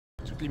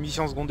toutes les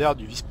missions secondaires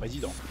du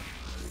vice-président.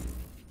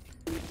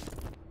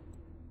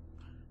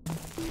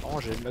 Oh,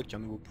 j'ai là qu'un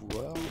nouveau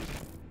pouvoir.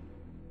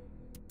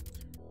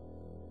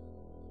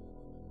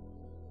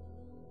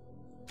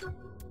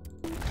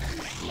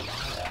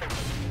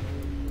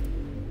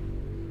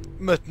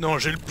 Maintenant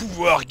j'ai le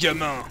pouvoir,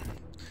 gamin.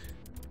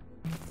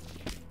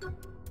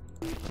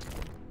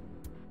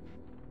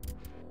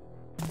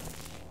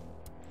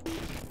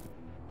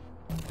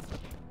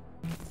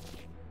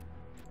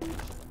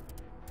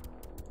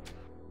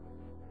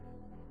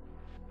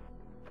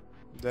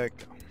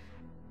 D'accord.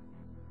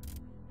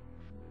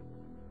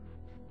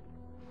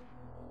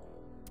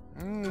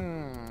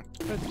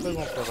 Très très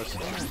intéressant.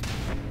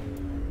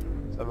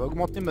 Ça va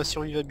augmenter ma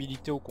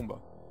survivabilité au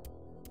combat.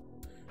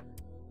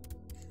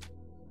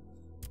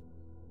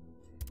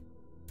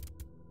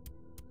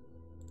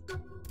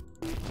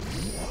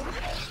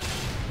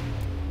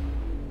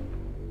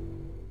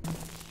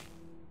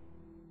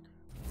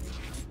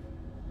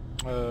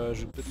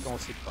 Je vais peut-être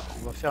commencer par...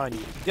 On va faire une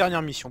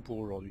dernière mission pour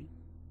aujourd'hui.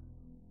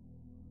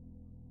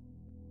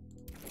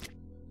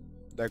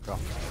 D'accord.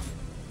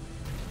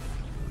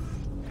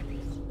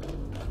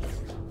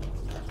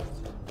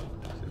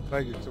 C'est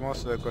pas exactement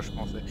ce à quoi je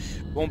pensais.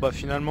 Bon bah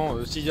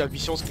finalement, si la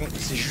mission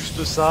c'est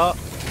juste ça,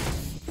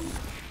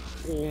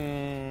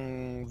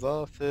 on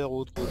va faire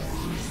autre chose.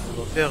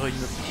 On va faire une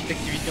petite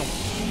activité en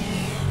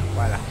plus.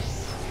 Voilà.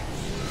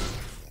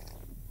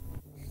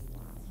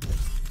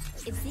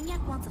 If Zinyak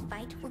wants a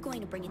fight, we're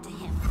going to bring it to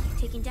him.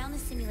 Taking down the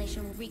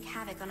simulation will wreak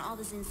havoc on all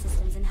the Zin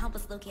systems and help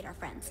us locate our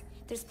friends.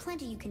 There's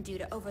plenty you can do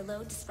to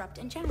overload, disrupt,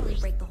 and generally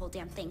break the whole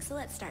damn thing, so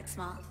let's start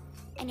small.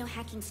 I know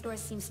hacking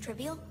stores seems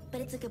trivial, but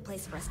it's a good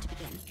place for us to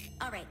begin.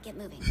 Alright, get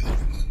moving.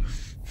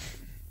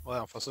 Ouais,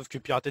 enfin sauf que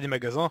pirater des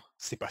magasins,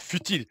 c'est pas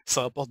futile,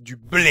 ça rapporte du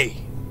blé.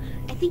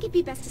 I think it'd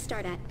be best to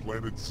start at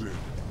Planet Zin.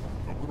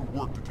 I'm gonna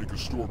work to take a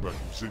store back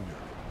from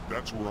Zinyak.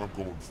 That's where I'm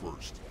going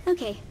first.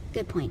 Okay,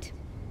 good point.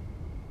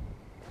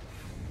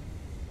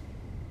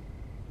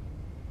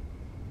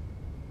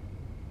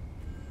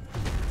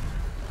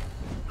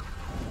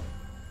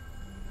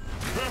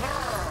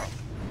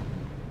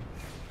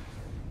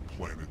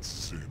 Planet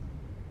Zin.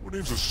 What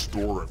names a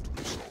store after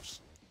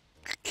themselves?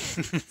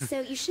 So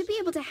you should be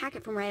able to hack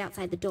it from right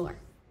outside the door.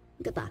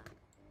 Good luck.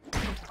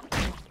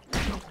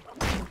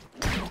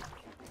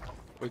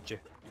 Ok,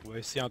 on va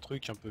essayer un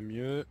truc un peu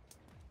mieux.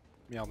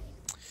 Merde.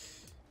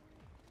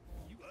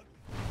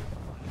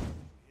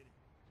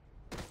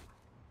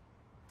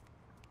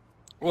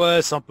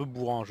 Ouais, c'est un peu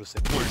bourrin, je sais.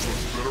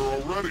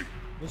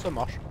 Mais ça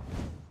marche.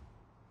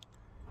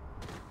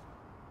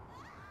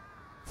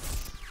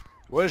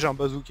 Ouais, j'ai un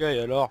bazooka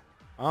et alors?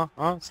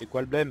 Hein, c'est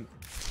quoi le blême?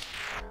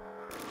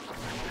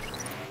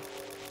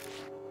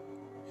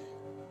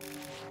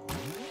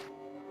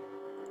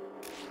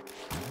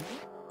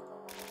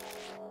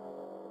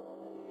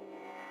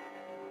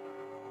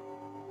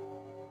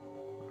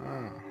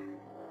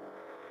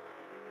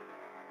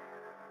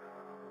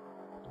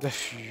 La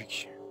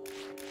fugue.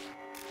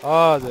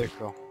 Ah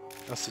d'accord.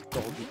 Ah, c'est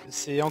tordu.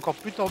 C'est encore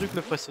plus tordu que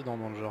le précédent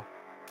dans le genre.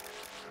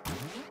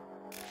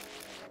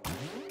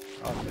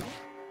 Ah merde.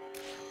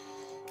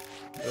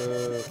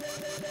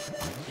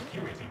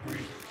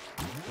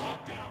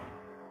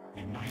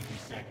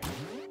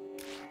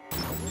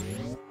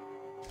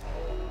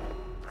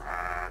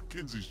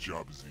 Kinsey's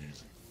job is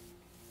easy.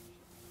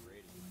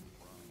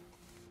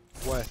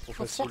 Ouais, trop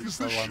facile.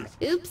 Pas vraiment.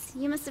 Oops,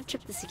 you must have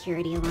tripped the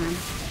security alarm.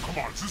 Come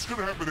on, is this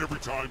gonna happen every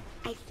time?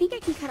 I think I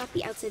can cut off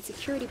the outside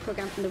security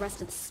program from the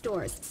rest of the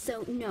stores,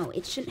 so no,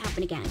 it shouldn't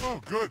happen again. Oh,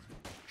 good.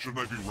 Shouldn't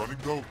I be running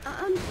though?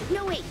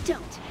 No wait,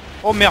 don't.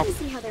 Oh merde.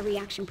 Let me see how their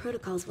reaction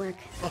protocols work.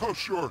 Oh,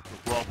 sure, no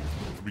problem.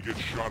 Let me get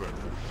shot at.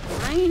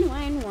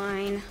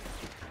 Whine.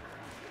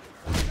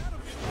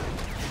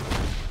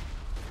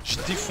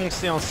 J'ai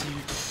défoncé un civil.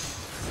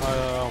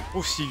 Un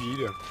pauvre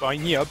civil. Enfin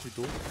une IA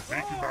plutôt.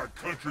 Making my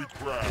country Le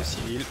proud.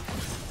 civil.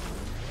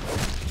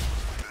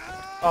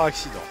 Par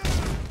accident.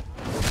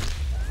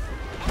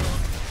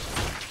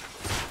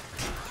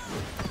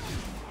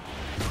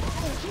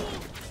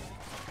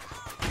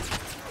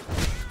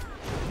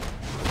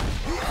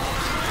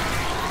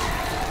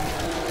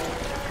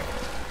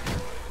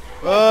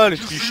 Oh les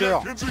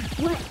tricheurs. Kinsey,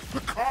 What? the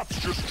cops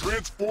just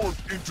transformed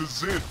into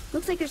Zin.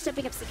 Looks like they're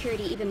stepping up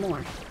security even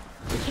more.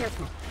 Be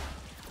careful.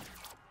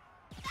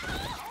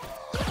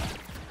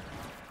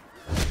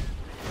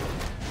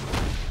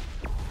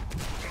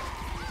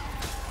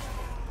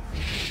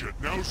 Shit,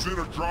 now Zin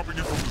are dropping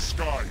it from the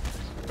sky.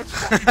 That's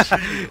fucking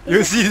cheating. Il est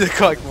aussi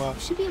d'accord avec moi.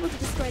 Should be able to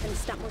destroy them to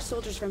stop more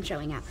soldiers from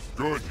showing up.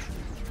 Good.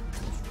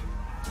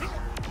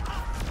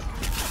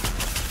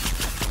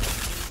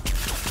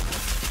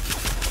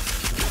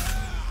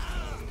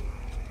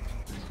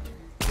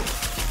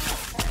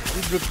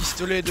 Double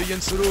pistolet de Yen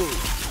Solo.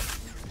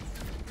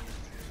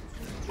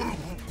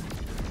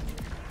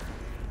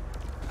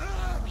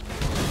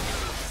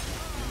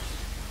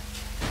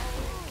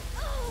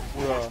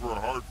 Watch for a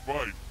hard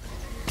fight.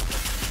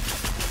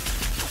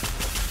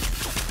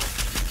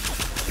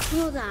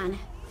 Hold on.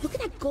 Look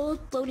at that gold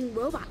floating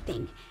robot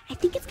thing. I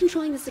think it's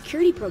controlling the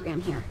security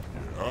program here.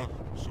 Yeah,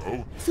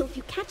 so? So if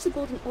you catch the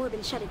golden orb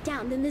and shut it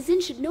down, then the Zin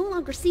should no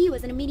longer see you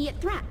as an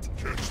immediate threat.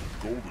 Catch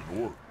the golden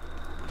orb.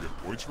 I get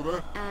points for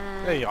that?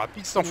 Eh, il est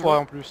rapide cet enfoiré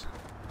en plus.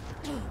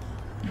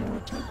 Your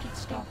attempt at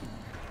stopping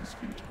me is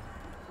futile.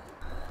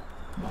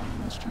 Why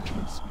must you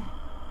chase me?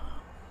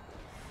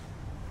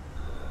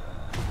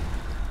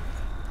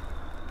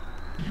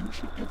 You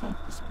should give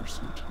up this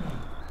pursuit now.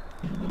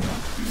 You will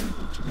not be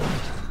able to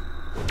match me.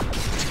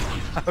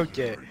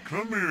 Ok.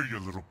 Come here, you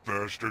little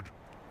bastard.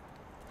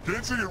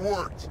 Can't say it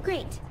worked.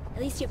 Great.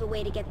 At least you have a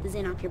way to get the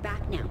Zin off your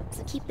back now,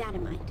 so keep that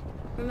in mind.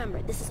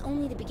 Remember, this is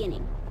only the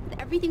beginning. With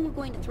everything we're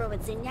going to throw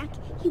at Zinyak,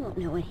 he won't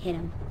know what hit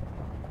him.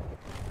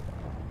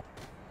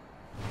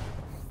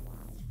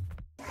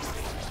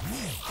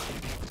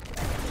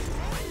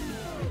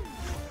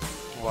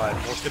 Ouais,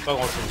 bon, c'était pas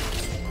grand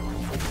chose.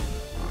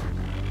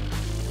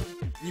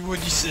 Niveau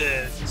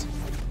 17.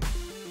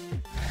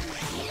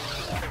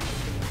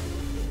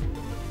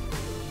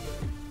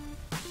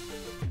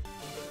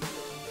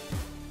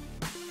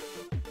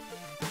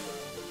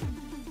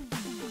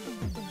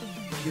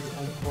 Kid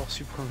Emperor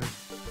Supreme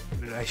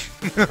Life.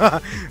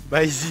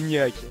 By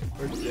Zignac.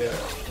 Ok.